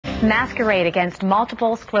MSquerade against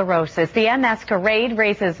multiple sclerosis. The MSquerade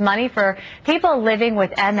raises money for people living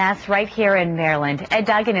with MS right here in Maryland. Ed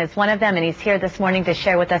Duggan is one of them, and he's here this morning to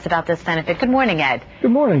share with us about this benefit. Good morning, Ed.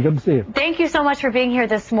 Good morning. Good to see you. Thank you so much for being here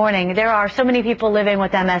this morning. There are so many people living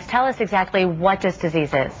with MS. Tell us exactly what this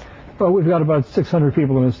disease is. Well, we've got about 600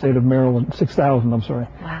 people in the state of Maryland, 6,000, I'm sorry,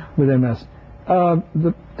 wow, with MS.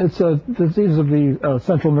 It's a disease of the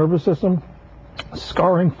central nervous system.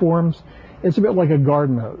 Scarring forms. It's a bit like a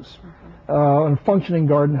garden hose. On a functioning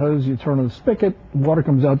garden hose, you turn on the spigot, water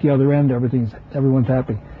comes out the other end, everyone's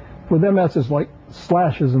happy. With MS, it's like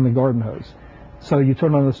slashes in the garden hose. So you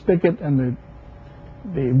turn on the spigot and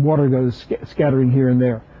the water goes scattering here and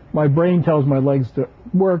there. My brain tells my legs to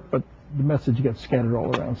work, but the message gets scattered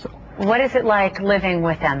all around. So, what is it like living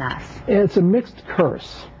with MS? It's a mixed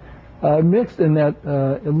curse. Mixed in that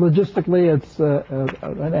logistically it's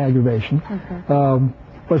an aggravation.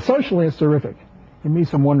 But socially, it's terrific. You meet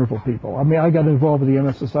some wonderful people. I mean, I got involved with the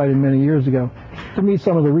MS Society many years ago to meet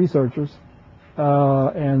some of the researchers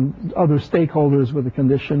and other stakeholders with the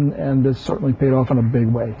condition, and this certainly paid off in a big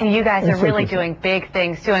way. And you guys are really doing big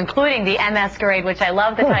things, too, including the MSquerade, which I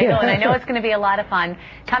love the title, and I know it's going to be a lot of fun.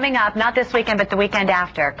 Coming up, not this weekend, but the weekend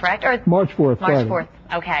after, correct? Or March 4th. March 4th.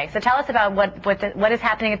 Okay. So tell us about what is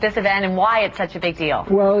happening at this event and why it's such a big deal.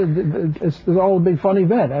 Well, it's all a big fun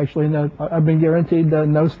event, actually. No, I've been guaranteed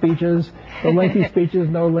no speeches, no lengthy speeches,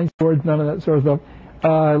 no lengthy words, none of that sort of stuff.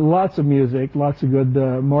 Lots of music, lots of good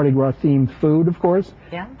Mardi Gras themed food, of course.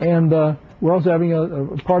 Yeah. And we're also having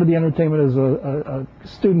a part of the entertainment is a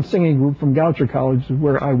student singing group from Goucher College,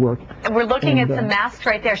 where I work. And we're looking at some masks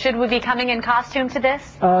right there. Should we be coming in costume to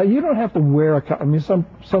this? You don't have to wear I mean,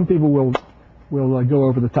 some people will go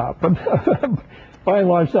over the top, but by and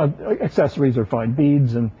large, accessories are fine.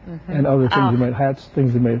 Beads and other things you might, hats,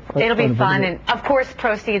 things you may. It'll be fun, and of course,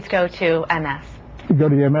 proceeds go to MS. Go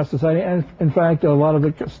to the MS Society, and in fact, a lot of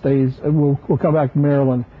it will come back to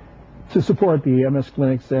Maryland to support the MS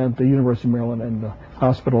clinics at the University of Maryland and the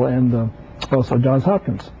hospital, and also Johns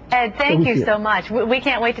Hopkins. Ed, thank you so much. We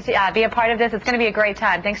can't wait to be a part of this. It's going to be a great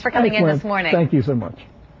time. Thanks for coming in this morning. Thank you so much.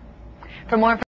 For more